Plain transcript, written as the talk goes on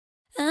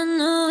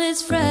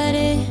it's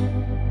Friday,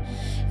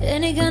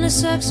 and it kinda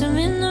sucks, I'm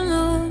in the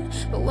mood.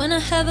 But when I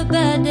have a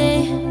bad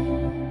day,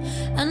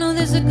 I know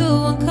there's a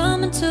good one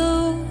coming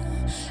too.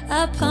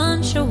 I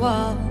punch a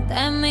wall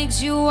that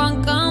makes you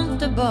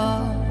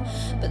uncomfortable,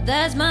 but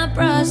that's my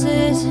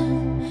process.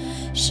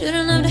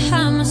 Shouldn't have to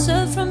hide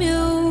myself from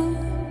you.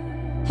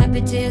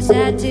 Happy tears,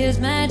 sad tears,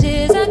 mad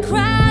tears, I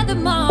cry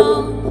them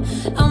all.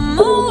 I'm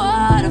a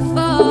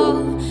waterfall,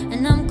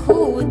 and I'm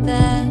cool with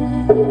that.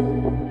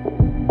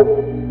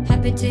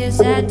 Happy tears,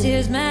 sad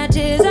tears, mad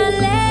tears, I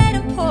let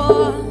it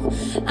pour.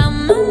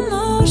 I'm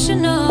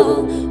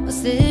emotional,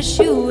 what's the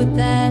issue with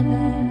that?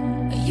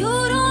 You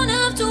don't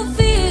have to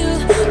feel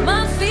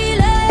my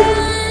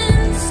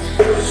feelings.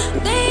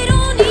 They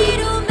don't need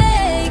to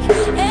make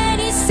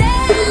any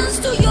sense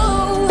to you.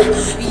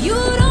 You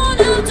don't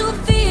have to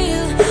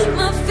feel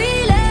my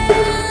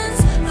feelings.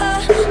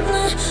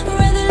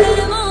 Rather let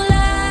them all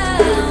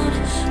out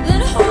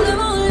than hold them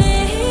all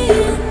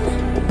in.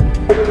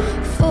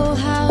 Full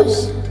house,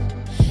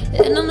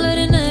 and I'm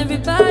letting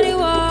everybody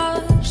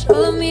watch.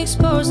 All of me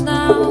exposed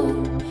now,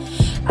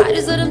 I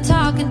just let them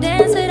talk and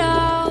dance it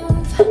off.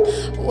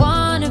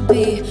 Wanna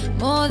be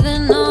more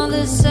than all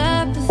this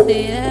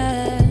apathy,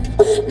 yeah.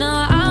 No,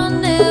 I'll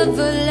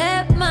never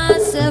let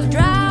myself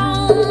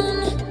drown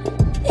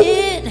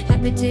in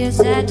happy tears,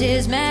 sad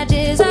tears, mad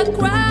tears, I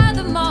cry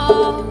them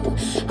all.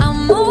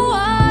 I'm a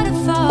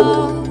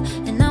waterfall,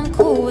 and I'm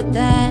cool with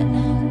that.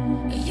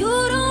 You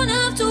don't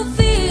have to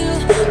feel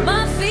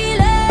my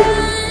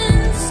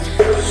feelings.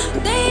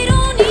 They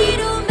don't need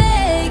to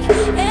make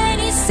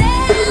any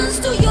sense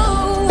to you.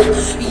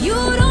 You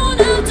don't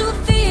have to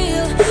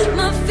feel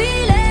my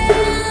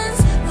feelings.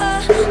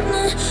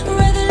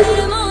 Rather let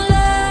them all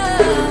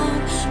out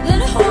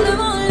than hold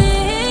them all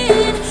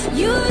in.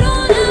 You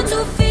don't have to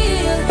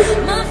feel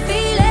my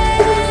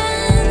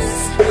feelings.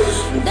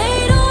 They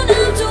don't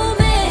have to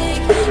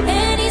make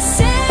any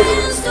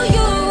sense to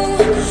you.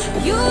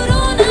 You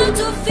don't have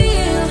to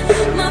feel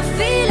my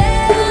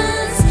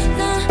feelings.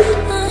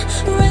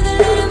 Rather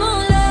let them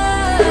all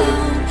out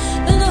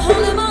than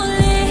hold them all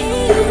in.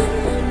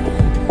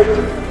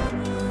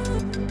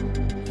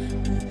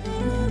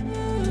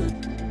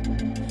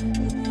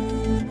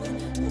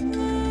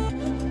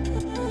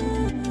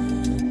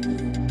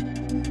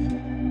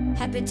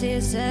 Happy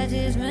tears, sad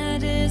tears,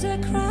 mad tears, I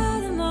cry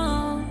them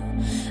all.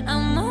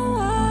 I'm a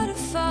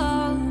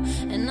waterfall,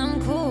 and I'm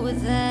cool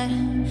with that.